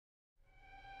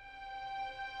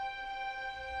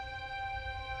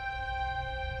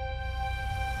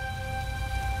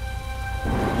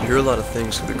hear a lot of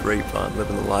things through the grapevine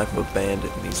living the life of a bandit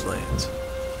in these lands.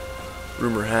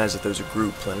 Rumor has it there's a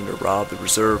group planning to rob the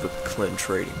reserve at the Clinton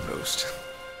trading post.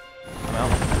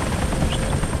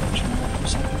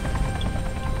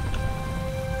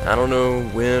 I don't know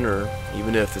when or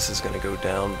even if this is going to go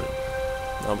down, but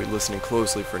I'll be listening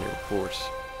closely for any reports.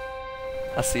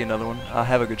 I see another one. I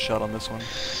have a good shot on this one.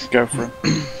 Go for it.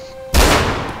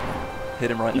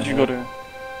 Hit him right in the head. If you got a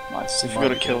nice. If you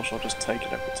got a kill shot, just take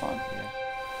it every time. Yeah.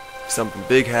 If something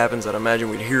big happens, I'd imagine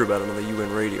we'd hear about it on the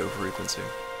UN radio frequency.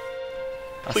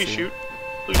 Please shoot.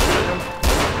 Please shoot at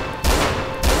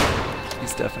him.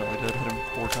 He's definitely dead. Hit him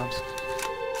 4 times.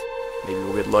 Maybe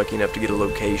we'll get lucky enough to get a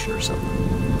location or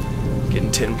something.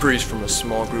 Getting 10 priests from a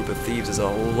small group of thieves is a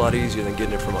whole lot easier than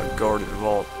getting it from a guarded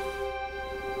vault.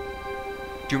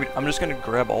 Do you want me, I'm just gonna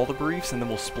grab all the briefs and then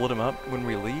we'll split them up when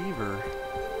we leave, or?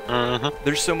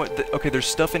 There's so much. Okay, there's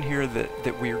stuff in here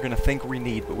that we're gonna think we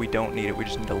need, but we don't need it. We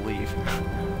just need to leave.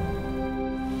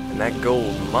 And that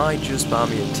gold might just buy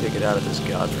me a ticket out of this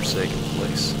godforsaken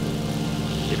place.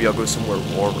 Maybe I'll go somewhere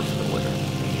warmer for the winter.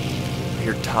 I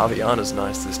hear Taviana's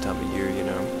nice this time of year, you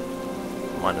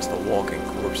know, minus the walking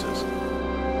corpses.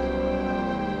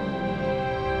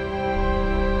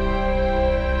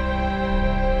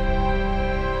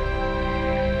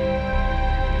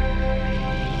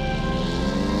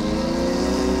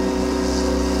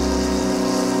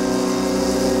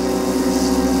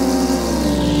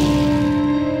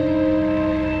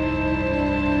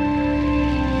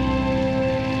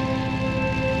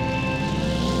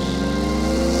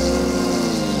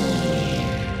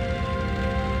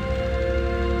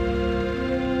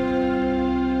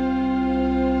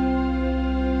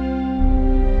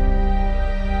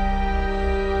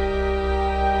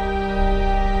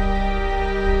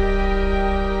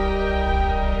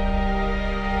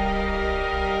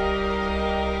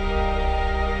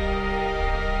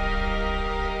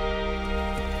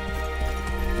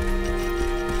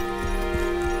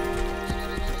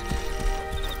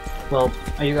 Well,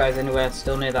 are you guys anywhere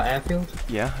still near that airfield?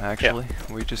 Yeah, actually,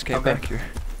 we just came Okay. back here.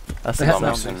 That's So the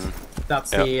that's zombies.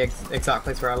 That's the exact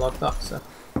place where I logged off, so.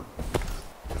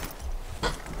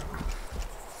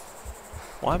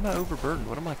 Why am I overburdened?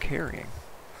 What am I carrying?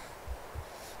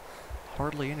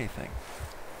 Hardly anything.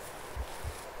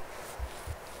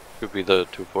 Could be the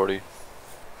 240.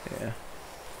 Yeah.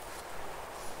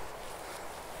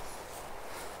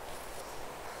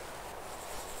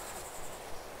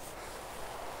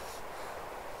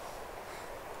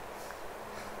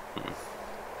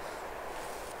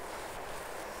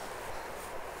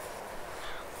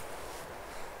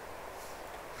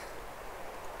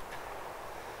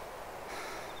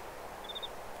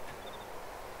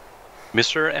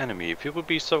 Mr. Enemy, if you would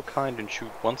be so kind and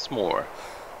shoot once more.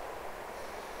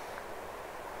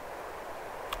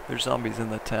 There's zombies in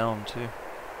the town too.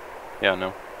 Yeah,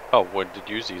 no. Oh, what did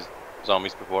you see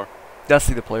zombies before? I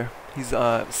see the player. He's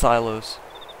silos.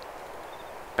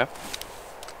 Yeah.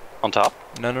 On top?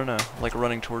 No, no, no. Like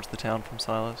running towards the town from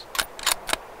silos.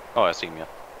 Oh, I see him, yeah.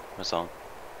 I saw him.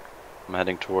 I'm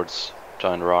heading towards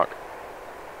Giant Rock.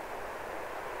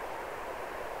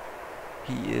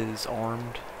 He is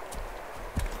armed.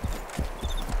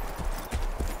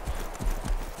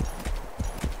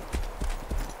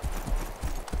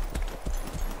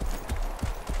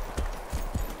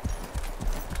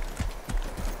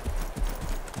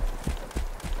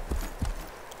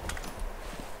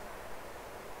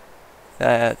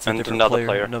 That's a And different another player.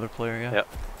 player. Another player, yeah. Yep.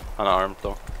 Unarmed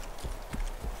though.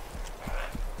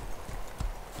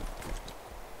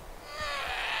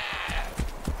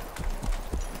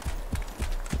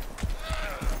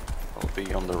 I'll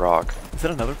be on the rock. Is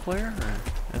that another player, or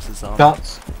that's a zombie?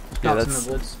 Shots. Yeah, Shots that's in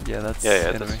the woods. yeah, that's Yeah,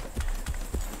 it enemy. is.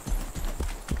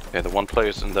 Okay, the one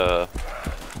player's in the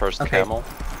first camel.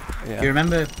 Yeah. You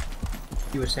remember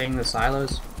you were saying the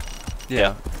silos?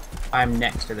 Yeah. I'm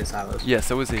next to the silos. Yeah,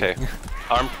 so is he. Okay.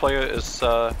 Armed player is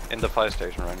in the fire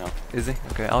station right now. Is he?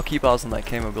 Okay, I'll keep eyes on that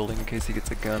camo building in case he gets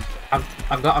a gun.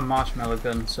 I've got a marshmallow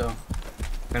gun, so I'm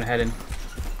gonna head in.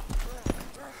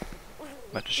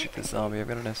 About to shoot this zombie. I've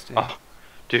got an SD. Oh,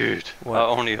 dude. What? I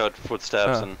only heard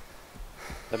footsteps Oh. and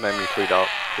that made me freak out.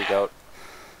 Well,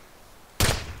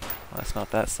 that's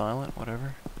not that silent.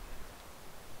 Whatever.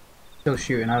 Still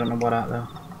shooting, I don't know what at though.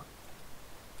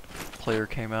 Player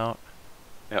came out.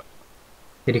 Yep.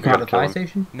 Did he come out of the kill fire him.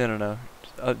 station? No, no, no.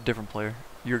 A different player.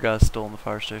 Your guy's still in the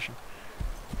fire station.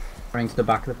 Running to the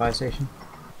back of the fire station.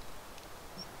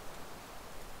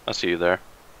 I see you there.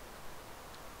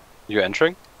 You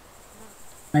entering?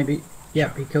 Maybe.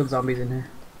 Yep, he killed zombies in here.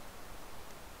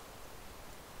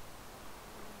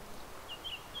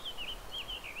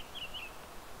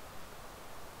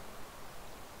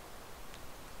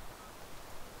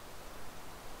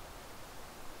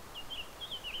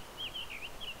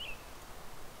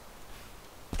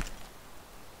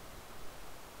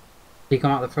 Did he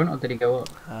come out the front or did he go up?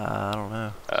 I don't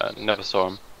know. Never saw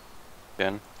him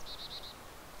again.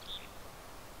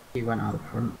 He went out the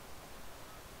front.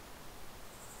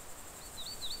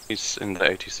 He's in the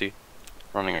ATC,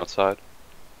 running outside.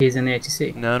 He's in the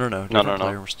ATC? No. No.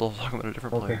 Player. We're still talking about a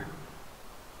different Okay. player.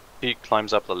 He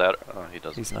climbs up the ladder. Oh, he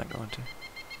doesn't. He's not going to.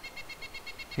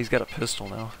 He's got a pistol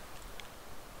now.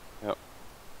 Yep.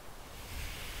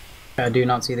 I do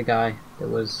not see the guy that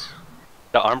was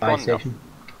The armed by one? station.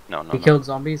 No. He killed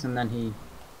zombies and then he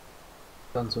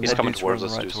done some He's work. coming Dude's towards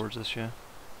running us, right dude. towards us, yeah.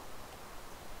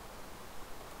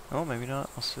 Oh, maybe not.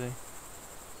 I'll see.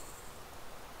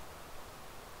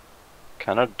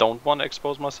 Kinda don't want to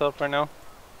expose myself right now.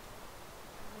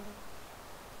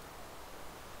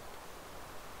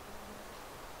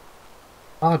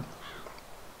 Oh,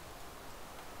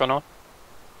 Going on?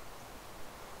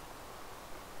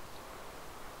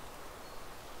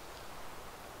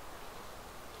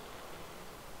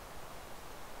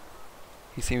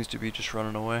 He seems to be just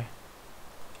running away.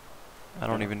 I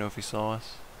don't even know if he saw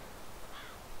us.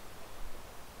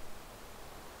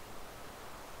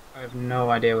 I have no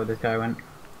idea where this guy went.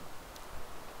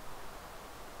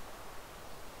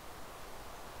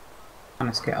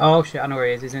 Kinda scared. Oh shit, I know where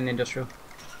he is. He's in the industrial.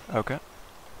 Okay.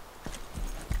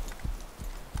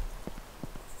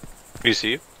 Do you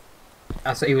see you?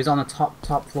 So he was on the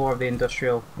top floor of the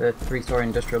industrial, the 3-story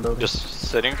industrial building. Just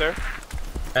sitting there?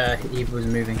 He was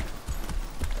moving.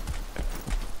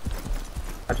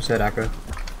 I just heard aggro.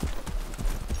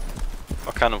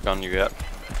 What kind of gun you got?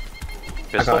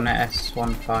 I Pistol? got an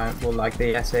S15, well like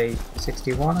the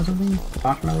SA61 or something?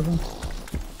 Marshmallow gun?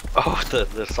 Oh,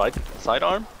 the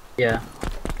sidearm? Yeah.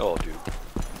 Oh, dude.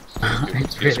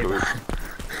 It's You're really screwed. bad.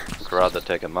 I'd rather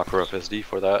take a macro FSD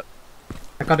for that.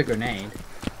 I got a grenade.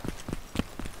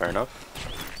 Fair enough.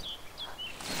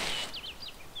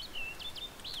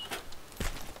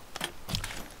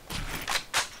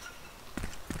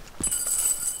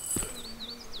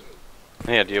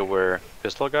 Any idea where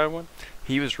pistol guy went?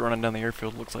 He was running down the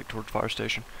airfield, looks like towards fire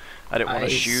station. I didn't want to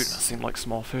shoot. It seemed like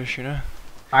small fish, you know?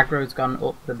 Aggro's gone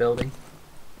up the building.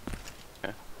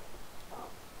 Okay.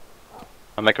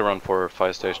 I'll make a run for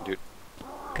fire station, dude.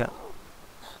 Okay.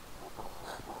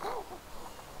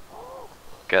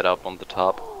 Get up on the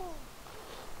top.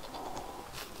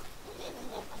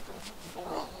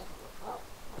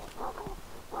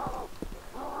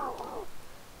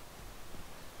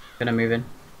 Gonna move in.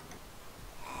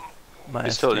 My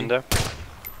He's still SD. in there.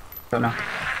 Don't know.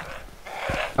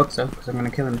 Hope so, because I'm gonna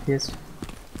kill him if he is.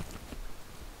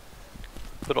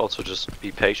 Could also just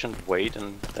be patient, wait,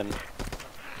 and then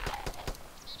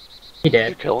He did you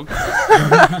did. kill him.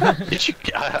 Did you?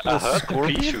 I heard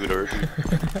the pea shooter. Dude.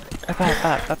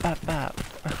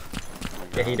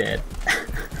 Yeah, he did.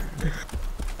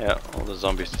 Yeah, all the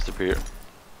zombies disappear.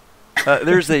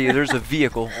 There's a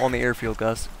vehicle on the airfield,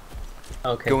 guys.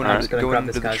 Okay, Going I'm into- just gonna going grab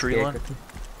into this the guy's tree gear line? quickly.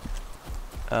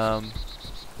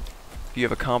 If you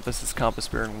have a compass, it's compass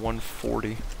bearing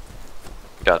 140.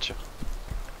 Gotcha.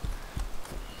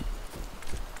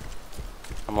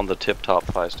 I'm on the tip-top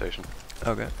fire station.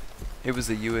 Okay. It was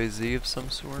a UAZ of some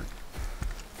sort,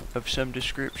 of some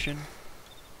description.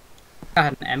 I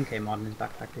had an MK mod in his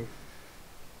backpack too.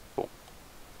 Cool.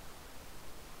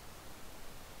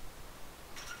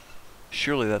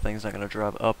 Surely that thing's not gonna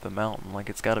drive up the mountain. Like,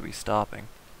 it's gotta be stopping.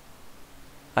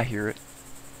 I hear it.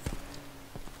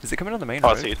 Is it coming on the main Oh,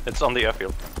 I road? see it. It's on the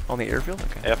airfield. On the airfield?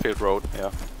 Okay. Airfield road, yeah.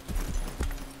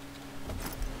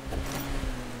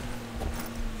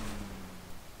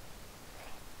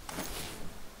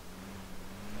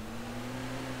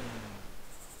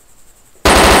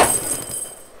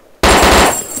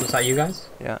 Was that you guys?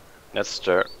 Yeah. That's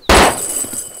Jared.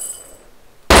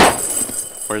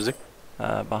 Where is he?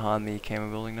 Behind the camo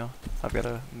building now. I've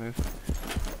gotta move.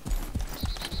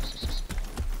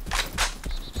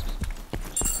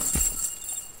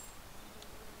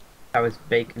 I was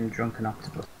bacon drunken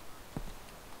octopus.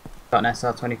 Got an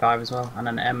SR25 as well, and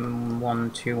an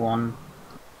M121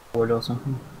 wood or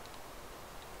something.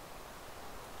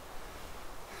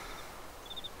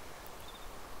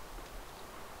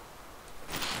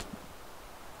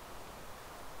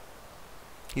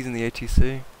 He's in the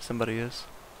ATC. Somebody is.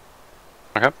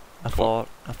 Okay. I Cool.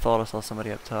 thought I saw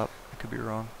somebody up top. I could be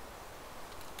wrong.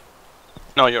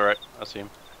 No, you're right. I see him.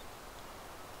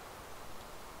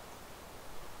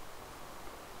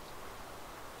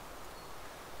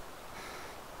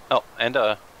 Oh, and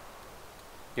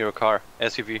you're a car.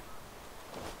 SUV.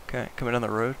 Okay, coming down the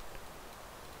road.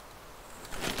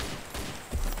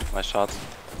 Nice shots.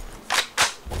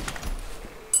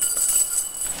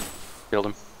 Killed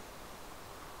him.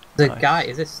 The Nice. guy,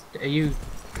 is this, are you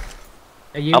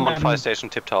Are you, I'm on fire station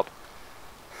tip top.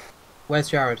 Where's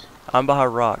Jared? I'm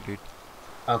behind rock, dude.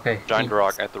 Okay. Giant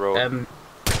rock at the road.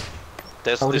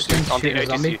 There's this dude on the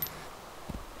ATC.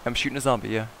 I'm shooting a zombie,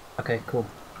 yeah. Okay, cool.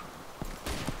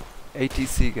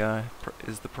 ATC guy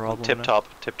is the problem. Tip top,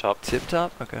 tip top. Tip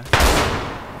top? Okay.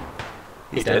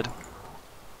 He's dead.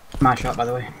 My shot, by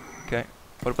the way. Okay.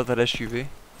 What about that SUV?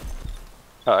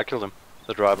 I killed him.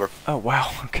 The driver. Oh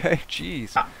wow. Okay.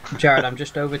 Jeez. Jared, I'm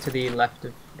just over to the left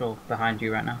of, no, behind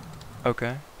you right now.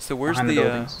 Okay. So where's Behind the the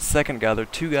buildings. second guy? There are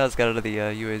 2 guys got out of the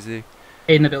UAZ.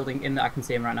 In the building. I can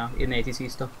see him right now. In the ATC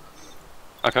stuff.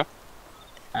 Okay.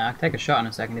 I can take a shot in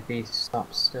a second if he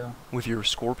stops still. With your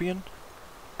Scorpion?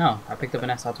 No, I picked up an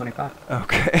SR-25.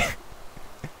 Okay.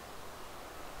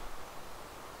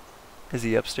 Is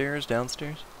he upstairs?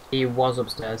 Downstairs? He was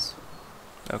upstairs.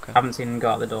 Okay. I haven't seen him go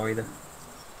out the door either.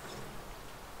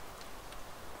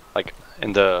 Like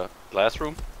in the glass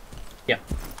room? Yeah.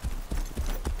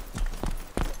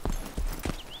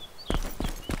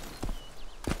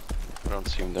 I don't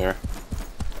see him there.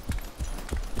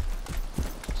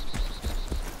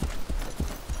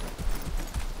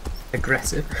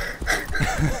 Aggressive.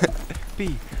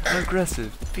 Be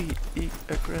aggressive. Be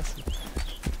aggressive.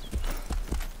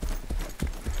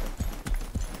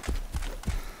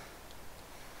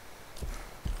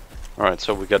 Alright,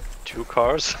 so we got 2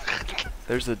 cars.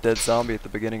 There's a dead zombie at the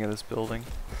beginning of this building.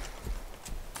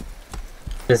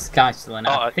 This guy's still in.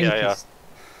 I think yeah. he's...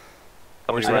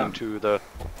 Somebody I ran don't- into the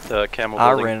camo I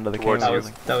building ran into the towards camo you.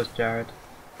 building. That was Jared.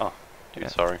 Dude, Yeah.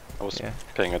 sorry. I was Yeah.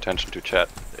 paying attention to chat.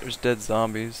 There's dead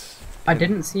zombies. I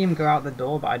didn't see him go out the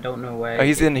door, but I don't know where. Oh,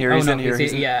 he's in here, Oh, he's no, in here,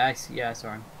 he's in- Yeah, I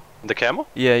saw him. The camo?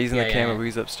 Yeah, he's in Yeah, the yeah, camo, yeah. but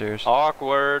he's upstairs.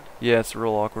 Awkward. Yeah, it's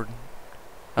real awkward.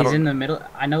 I He's don't- in the middle.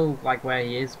 I know like where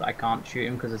he is, but I can't shoot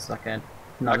him because it's like a.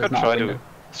 No, I there's could not try a to window.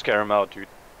 scare him out, dude.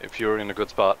 If you're in a good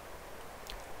spot.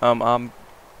 I'm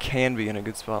can be in a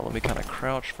good spot. Let me kind of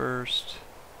crouch first.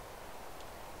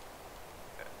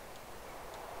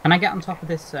 Can I get on top of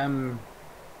this?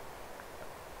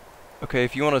 Okay,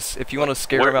 if you want to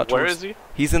scare him out Where towards, is he?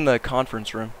 he's in the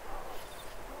conference room.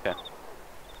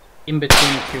 In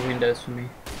between 2 windows for me.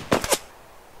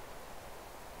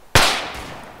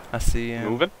 I see him.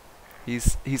 Moving?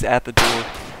 He's at the door.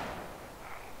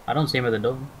 I don't see him at the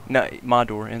door. No, my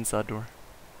door, inside door.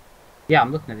 Yeah,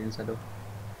 I'm looking at the inside door.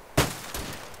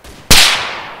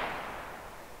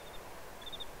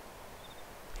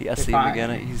 I see him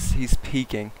again. He's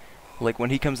peeking. Like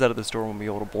when he comes out of this door, we'll be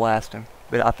able to blast him.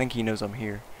 But I think he knows I'm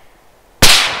here.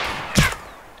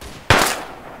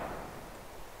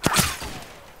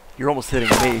 You're almost hitting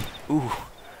me. Ooh.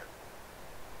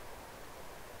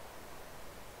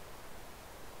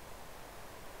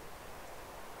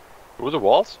 Through the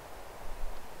walls?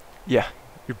 Yeah,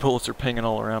 your bullets are pinging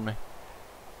all around me.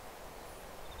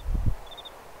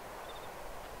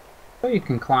 Oh, you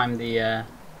can climb the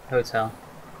hotel.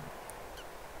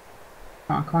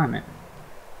 Can't climb it.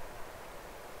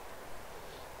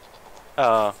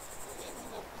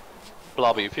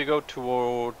 Blobby, if you go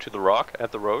to the rock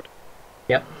at the road,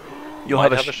 Yep. You'll Might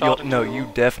have a have a shot no, into-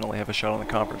 you definitely have a shot on the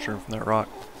conference room from that rock.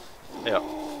 yeah.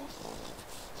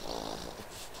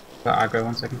 Got aggro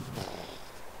 1 second.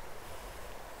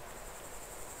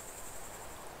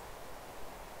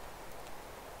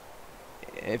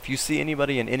 If you see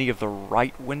anybody in any of the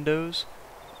right windows,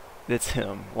 that's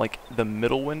him. Like the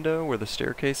middle window where the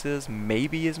staircase is,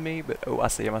 maybe is me, but oh, I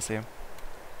see him. I see him.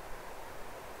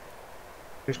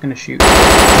 Just gonna shoot.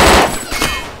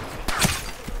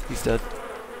 He's dead.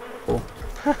 Cool.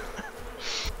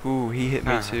 Ooh, he hit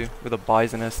me too with a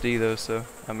Bison SD though, so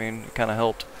I mean, it kind of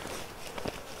helped.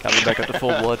 Got me back up to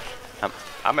full blood.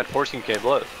 I'm at 14k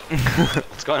blood.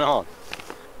 What's going on?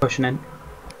 Pushing in.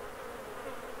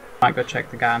 Might go check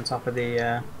the guy on top of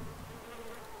the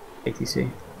ATC.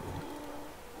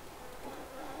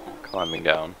 Climbing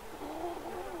down.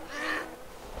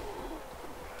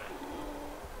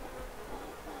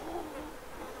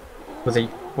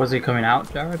 Was he coming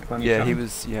out, Jared? When you Yeah, shot he him?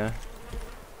 was. Yeah.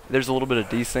 There's a little bit of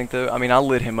desync though. I mean, I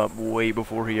lit him up way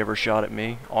before he ever shot at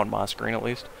me, on my screen at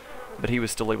least. But he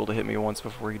was still able to hit me once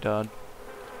before he died.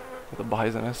 With a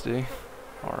Bison SD.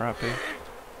 R.I.P.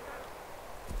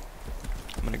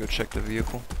 I'm gonna go check the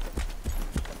vehicle.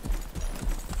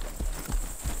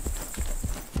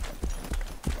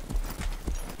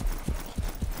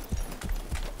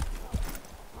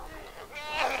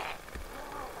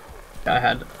 I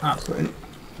had absolutely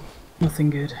nothing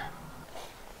good.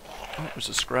 Oh, there's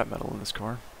a scrap metal in this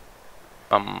car.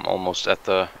 I'm almost at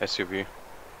the SUV.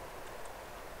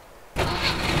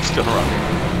 Still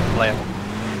running. Land.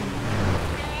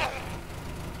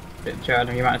 Jared,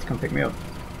 you might have to come pick me up.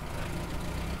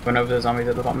 Going over the zombies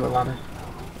at the bottom of the ladder.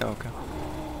 Oh, okay.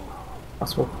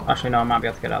 Possible. Actually, no, I might be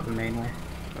able to get out the main way.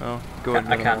 Oh, go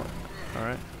ahead. I can.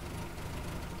 Alright.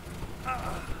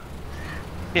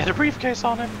 He had a briefcase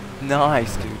on him.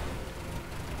 Nice, dude.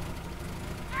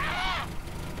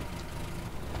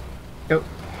 Go.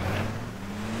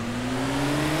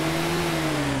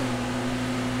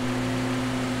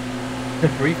 The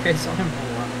briefcase on him?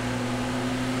 Oh, wow.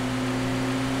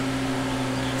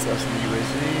 So that's in the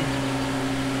UAZ.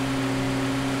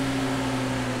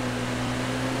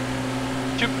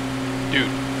 Dude,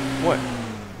 What?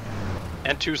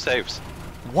 and 2 saves.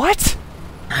 What?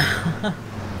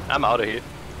 I'm out of here.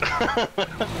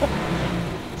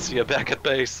 See you back at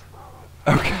base.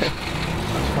 Okay.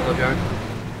 Let's follow Jared.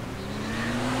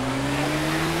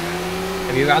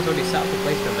 Have you guys already set up the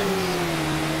place for base?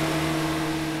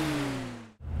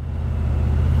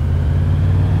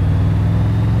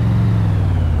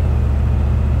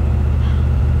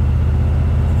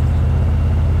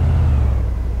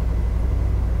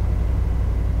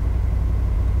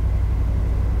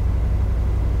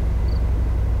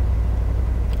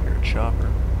 You're a chopper.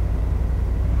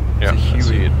 Yeah, It's a I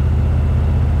see Huey. it.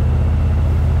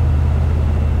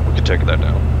 We could take that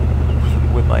down.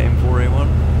 With my M4A1.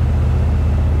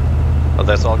 Oh,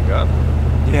 that's all you got?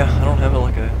 Yeah, I don't have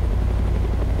like a.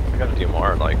 I got a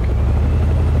DMR, like.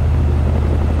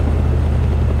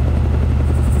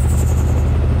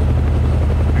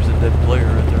 There's a dead player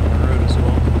right there on the road as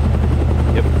well.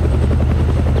 Yep.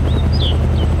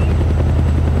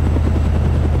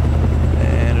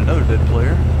 And another dead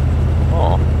player.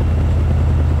 Oh.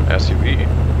 SUV.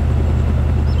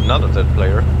 Another dead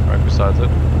player right beside it.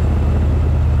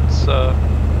 It's It's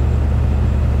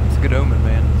a good omen,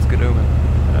 man. It's a good omen.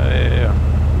 yeah.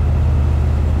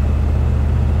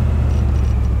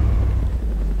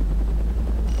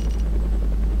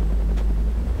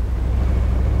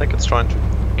 I think it's trying to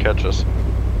catch us.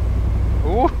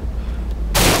 Ooh.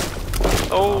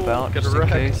 Oh, About get just in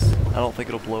wrecked. case. I don't think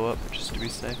it'll blow up, just to be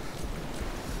safe.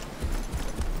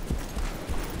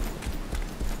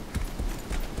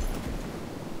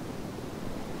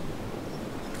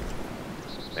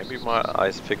 Maybe my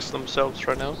eyes fix themselves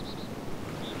right now.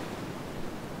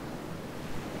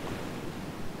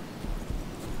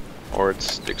 Or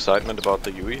it's the excitement about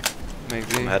the UE. Maybe.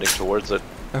 I'm heading towards it.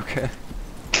 Okay.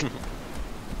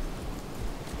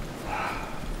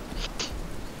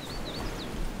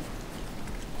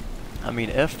 I mean,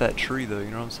 F that tree though, you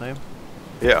know what I'm saying?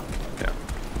 Yeah, yeah.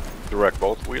 Direct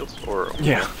both wheels, or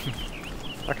Yeah.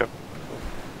 Okay.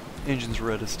 Engine's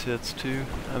red as tits too.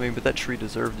 I mean, but that tree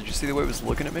deserved. Did you see the way it was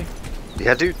looking at me?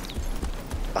 Yeah, dude.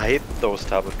 I hate those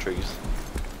type of trees.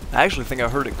 I actually think I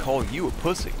heard it call you a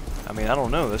pussy. I mean, I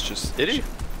don't know. That's just. Did he?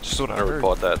 Just what I I heard.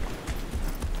 report that.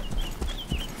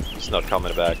 He's not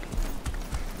coming back.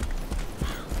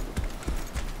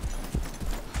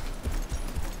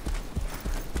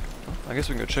 I guess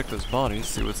we can go check those bodies,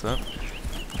 see what's up.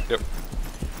 Yep.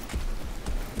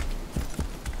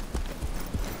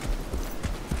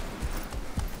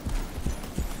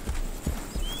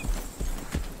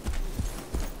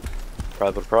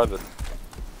 Private.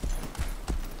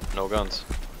 No guns.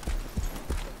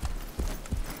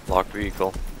 Locked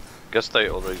vehicle. Guess they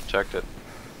already checked it.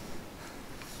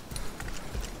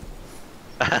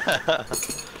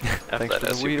 Thanks for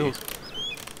the wheels.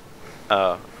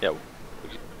 Yeah.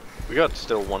 We got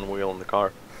still one wheel in the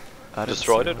car. I didn't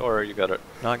Destroyed see it, or you got it?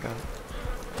 No, I got it.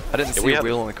 I didn't Yeah, see we a have-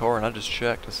 wheel in the car, and I just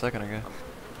checked a second ago.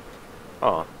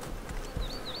 Oh.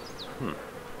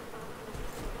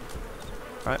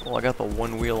 Alright, well I got the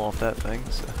one wheel off that thing,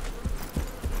 so...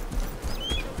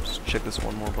 Just check this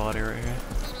one more body right here.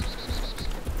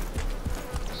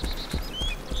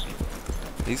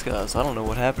 These guys, I don't know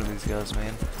what happened to these guys,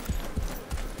 man.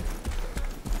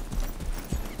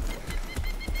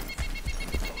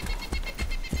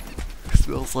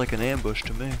 Smells like an ambush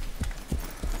to me.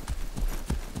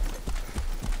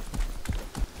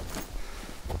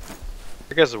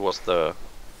 I guess it was the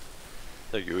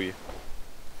UE.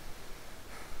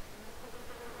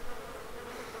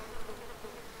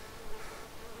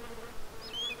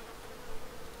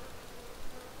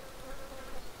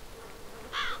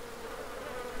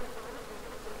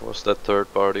 What's that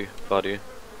third body?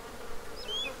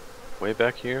 Way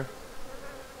back here?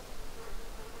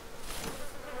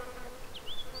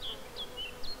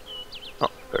 Oh,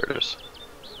 there it is.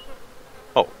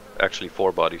 Oh, actually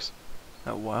 4 bodies.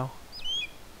 Oh wow.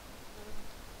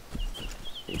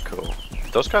 Cool.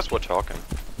 Those guys were talking.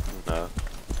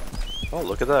 Oh,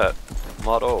 look at that.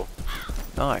 Motto.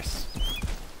 Nice.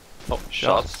 Oh,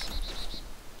 shots.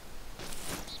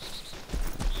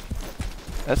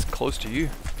 That's close to you.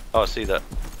 Oh, I see that.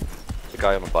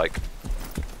 guy on a bike.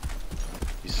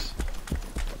 He's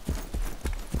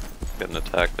getting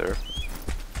attacked there.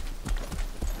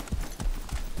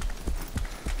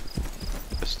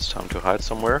 Guess it's time to hide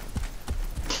somewhere.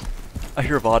 I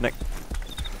hear a Vodnik.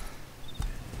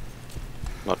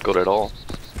 Not good at all.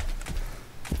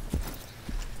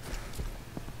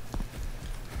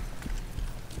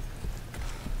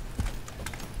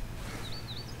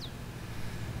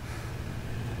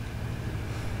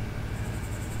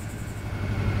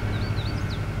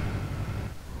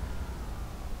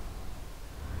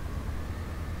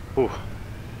 Ooh.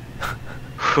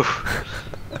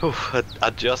 I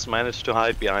just managed to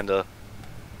hide behind a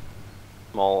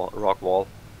small rock wall.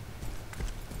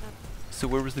 So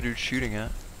where was the dude shooting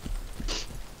at?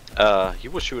 He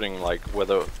was shooting like where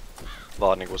the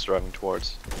Vodnik was driving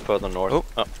towards, further north.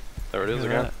 Oh, there it is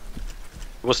again. That.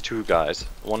 It was two guys.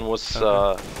 One was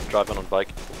driving on bike.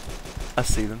 I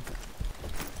see them.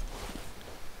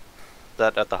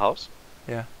 That at the house?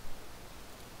 Yeah.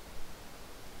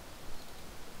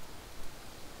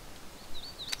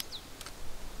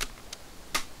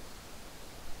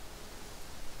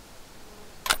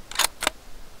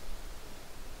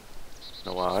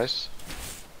 No eyes.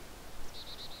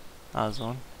 Eyes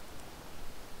on.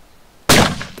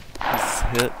 He's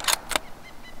hit.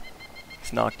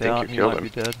 He's knocked out. He might be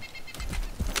dead.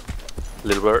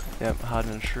 Little bird. Yep,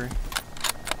 hiding in a tree.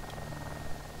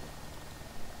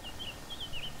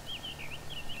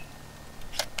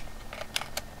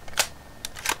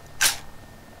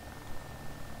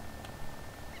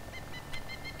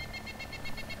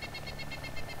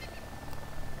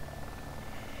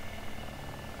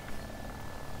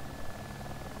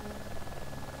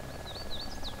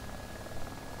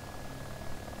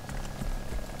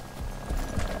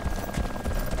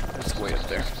 It's way up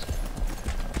there.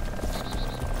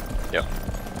 Yep.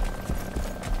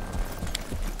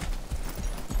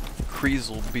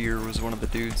 Kreisel Beer was one of the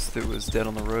dudes that was dead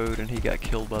on the road, and he got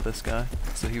killed by this guy.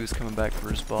 So he was coming back for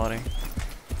his body.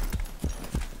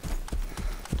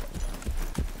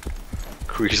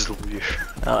 Kreisel Beer.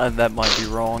 And that might be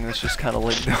wrong. That's just kind of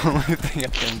like the only thing I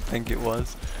can think it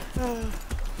was.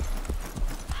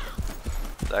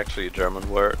 It's actually a German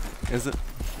word. Is it?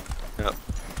 Yep.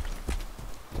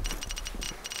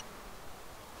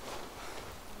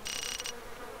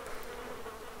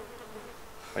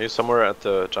 Are you somewhere at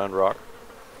the giant rock?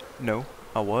 No,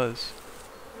 I was.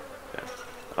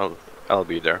 Yeah. I'll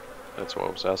be there. That's what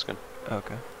I was asking.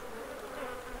 Okay.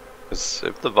 Cause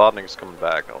if the Vodnik is coming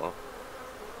back, I'll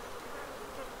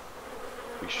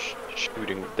be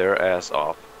shooting their ass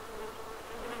off.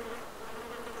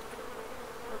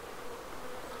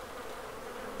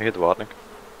 I hit the Vodnik.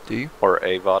 Do you? Or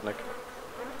a Vodnik.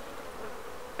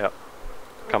 Yeah.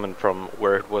 Coming from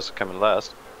where it was coming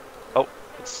last. Oh,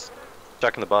 it's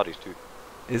checking the bodies too.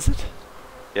 Is it?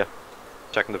 Yeah.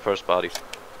 Checking the first body.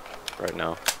 Right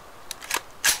now.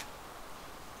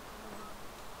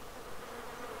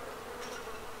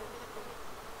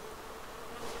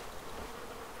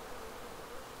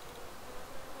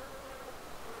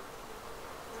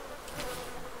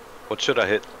 What should I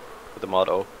hit with the Mod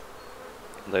O?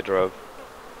 They drove.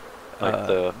 Like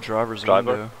the driver's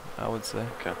driver? window, I would say.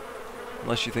 Okay.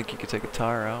 Unless you think you could take a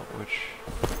tire out, which...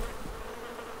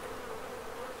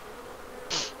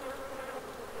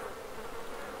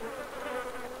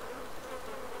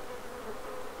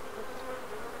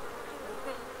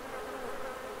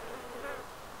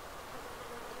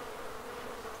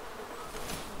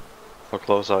 How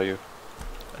close are you?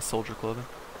 A soldier clothing.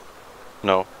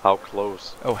 No, how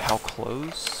close? Oh, how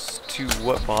close? To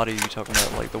what body are you talking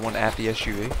about? Like the one at the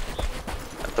SUV?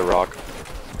 At the rock.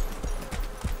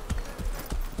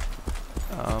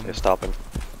 They're stopping.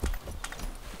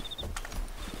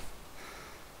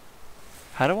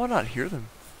 How do I not hear them?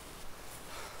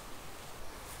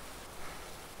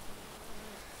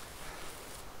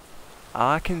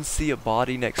 I can see a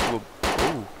body next to a...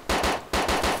 Oh.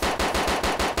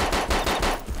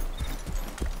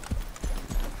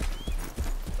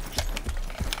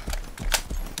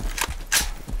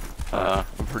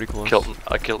 I'm pretty close.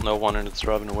 I killed no one and it's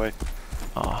driving away.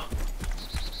 Ah.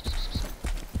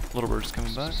 Little bird's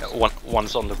coming back.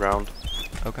 One's on the ground.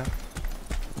 Okay.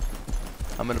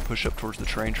 I'm gonna push up towards the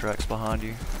train tracks behind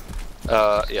you.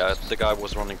 Yeah, the guy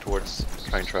was running towards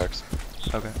train tracks.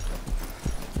 Okay.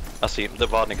 I see him. The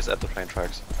Vodnik is at the train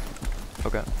tracks.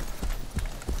 Okay.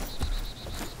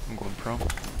 I'm going prone.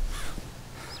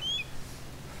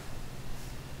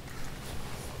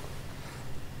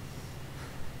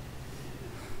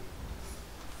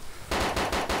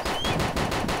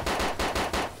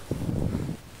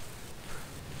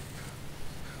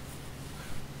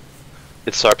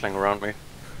 It's circling around me.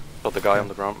 So the guy on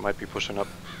the ground might be pushing up.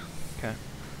 Okay.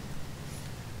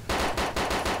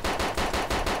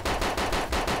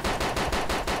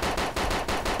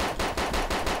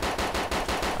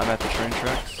 I'm at the train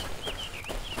tracks.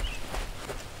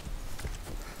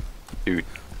 Dude.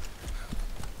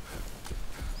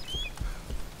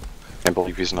 Can't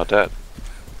believe he's not dead.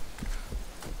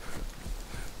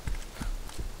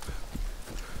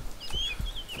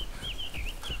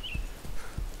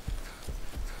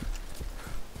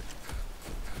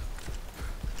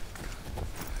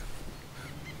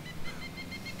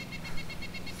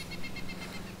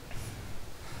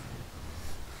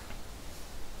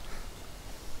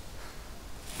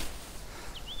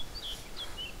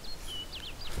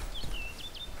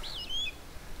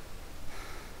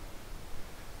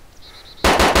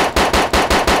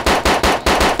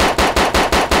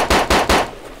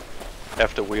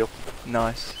 After wheel.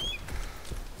 Nice.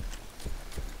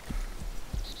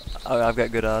 Oh, I've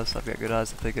got good eyes. I've got good eyes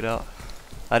to pick it out.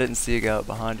 I didn't see a guy up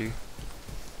behind you.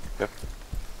 Yep.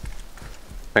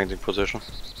 Changing position.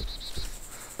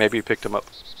 Maybe you picked him up.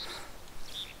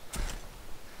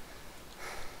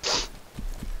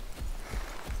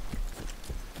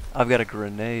 I've got a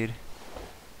grenade.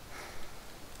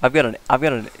 I've got an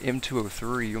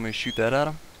M203. You want me to shoot that at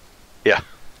him? Yeah.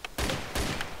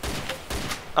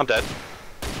 I'm dead.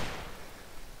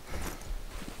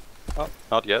 Oh,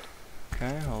 not yet.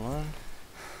 Okay, hold on.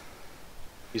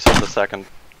 He's on the second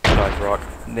giant rock.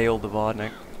 Nailed the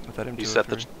Vodnik with that M203. He set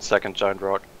the second giant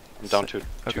rock. I'm down to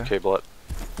 2k bullet.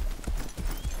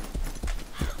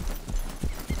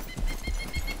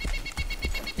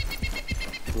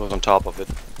 He was on top of it.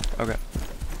 Okay.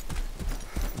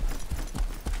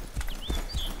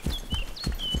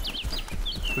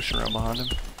 Pushing around behind him.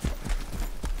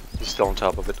 He's still on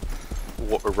top of it.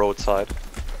 Roadside.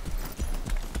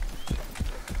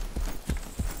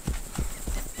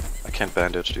 I can't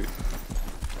bandage, dude.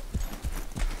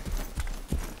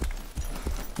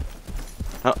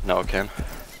 Oh, no, I can.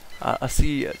 I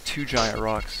see 2 giant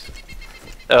rocks.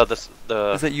 Is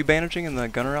Is that you bandaging in the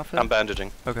gunner outfit? I'm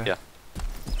bandaging. Okay. Yeah.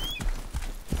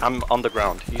 I'm on the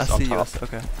ground. He's I on see top. you.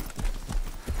 Okay.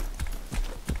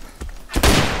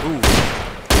 Ooh.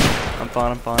 I'm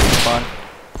fine. I'm fine. I'm fine.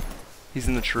 He's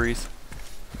in the trees.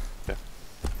 Okay.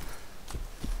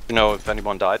 You know if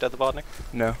anyone died at the Vodnik?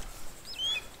 No.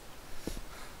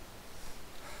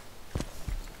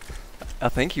 I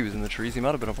think he was in the trees. He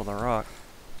might have been up on the rock.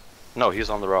 No, he's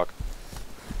on the rock.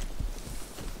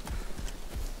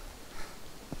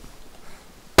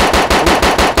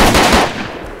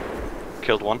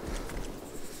 Killed one.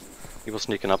 He was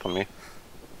sneaking up on me.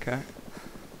 Okay.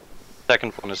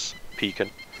 Second one is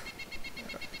peeking.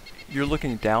 You're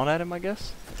looking down at him, I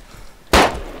guess?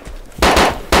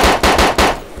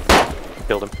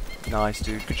 Killed him. Nice,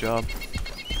 dude. Good job.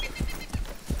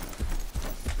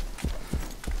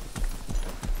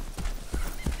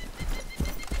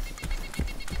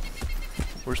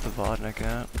 Where's the Vodnik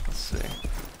at? Let's see.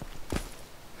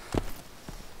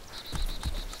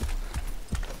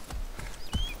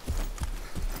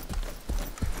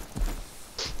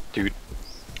 Dude.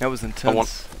 That was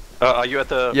intense. Are you at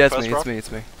the Yeah, first rock?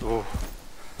 it's me. Ooh.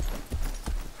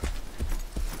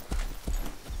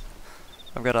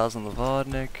 I've got eyes on the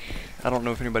Vodnik. I don't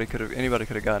know if anybody could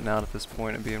have gotten out at this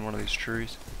point and be in one of these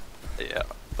trees. Yeah,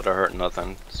 but I heard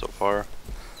nothing so far.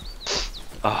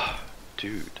 Ah,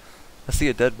 dude. I see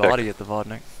a dead body at the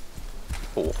Vodnik.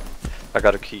 Cool. I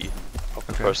got a key of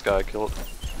the Okay. first guy I killed.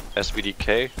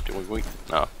 SVDK? Do we?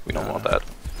 No, we don't want that.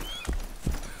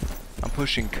 I'm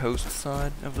pushing coast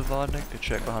side of the Vodnik to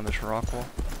check behind this rock wall.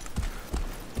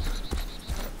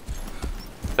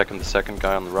 Checking the second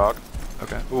guy on the rock.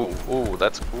 Okay. Ooh,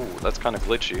 that's kind of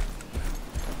glitchy.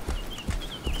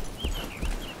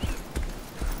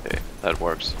 Okay, that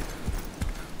works.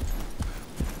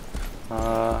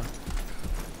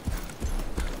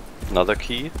 Another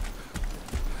key.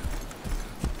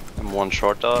 And one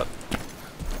short dot.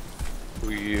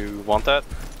 Do you want that?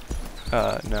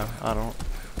 No, I don't.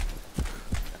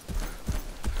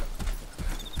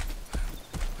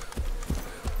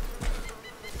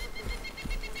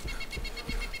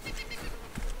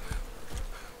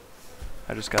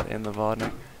 I just got in the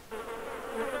Vodnik.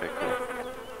 Okay,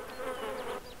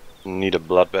 cool. Need a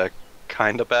blood bag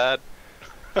kinda bad.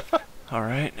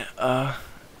 Alright,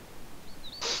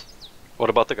 What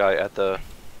about the guy at the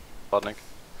Vodnik?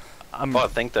 I'm... Oh, I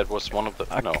think that was one of the...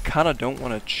 I no. kinda don't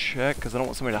want to check, because I don't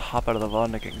want somebody to hop out of the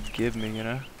Vodnik and give me, you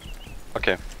know?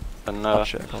 Okay. Then I'll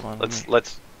check, hold on.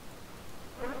 let's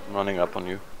I'm running up on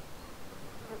you.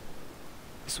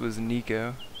 This was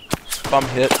Nico. If I'm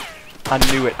hit, I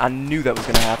knew it. I knew that was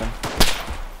gonna happen.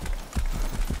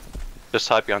 Just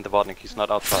hide behind the Vodnik, he's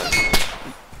not outside.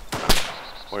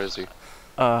 Where is he?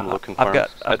 I'm looking for I've him.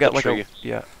 got like a,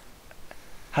 yeah.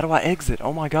 How do I exit?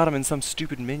 Oh my god, I'm in some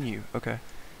stupid menu. Okay.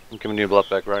 I'm giving you a blood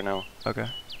bag right now. Okay.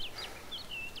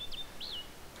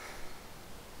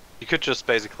 You could just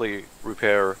basically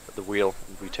repair the wheel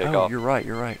and we take Oh, off. you're right,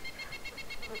 you're right.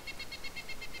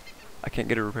 I can't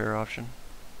get a repair option.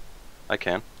 I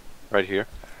can. Right here.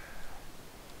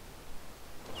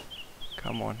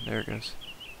 Come on, there it goes.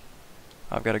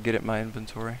 I've got to get it in my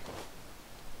inventory.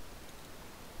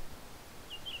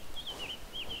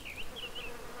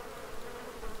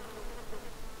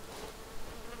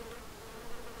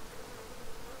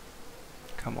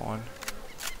 Come on.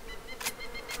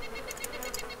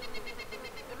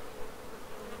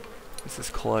 This is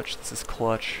clutch, this is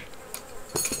clutch.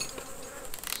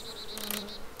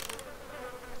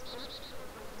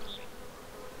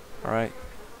 Alright.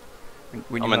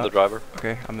 I'm in the driver.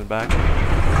 Okay, I'm in the back.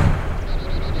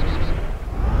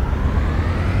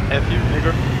 F you,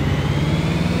 nigger.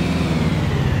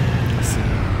 I see.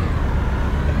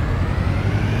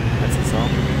 That's a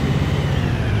zombie.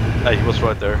 Hey, he was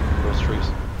right there, in those trees.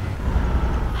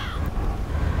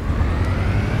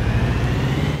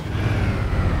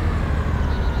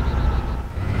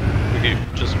 We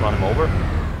could just run him over?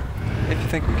 If you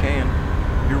think we can.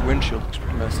 Your windshield looks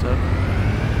pretty messed up.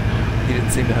 He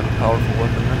didn't seem to have a powerful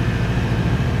weapon though.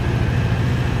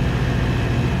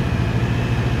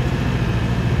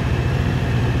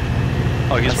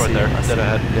 Oh, he's right there, dead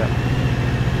ahead. Yeah.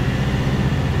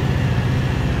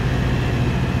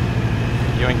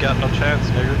 You ain't got no chance,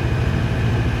 nigga.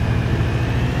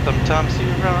 Sometimes you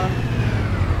run.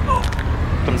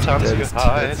 Sometimes you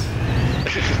hide.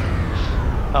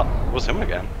 Oh, it was him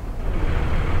again.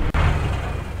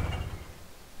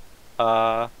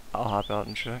 I'll hop out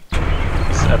and check.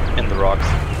 He's in the rocks.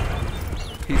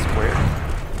 He's where?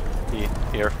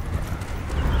 Here.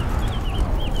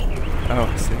 Oh,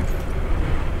 I see.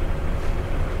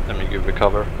 Let me give the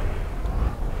cover.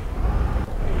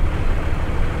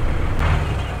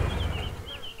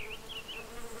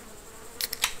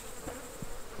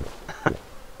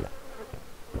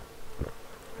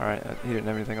 Alright, he didn't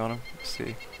have anything on him. Let's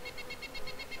see.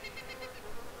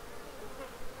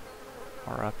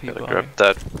 R.I.P. Gotta buddy. grab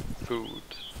that food.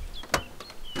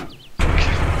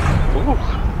 Ooh.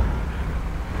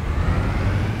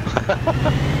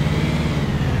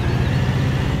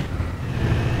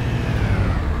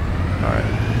 Alright,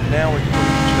 now we can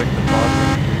check the bottom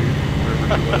wherever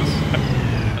he was.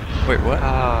 Wait, what?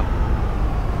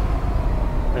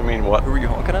 I mean, what? Who were you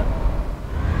honking at?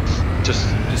 Just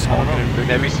honking in big.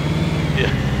 maybe.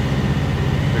 Yeah.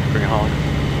 Big honk.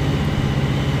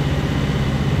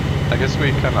 I guess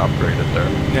we kind of upgraded there.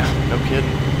 Yeah, no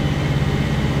kidding.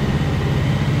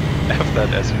 F that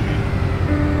SUV.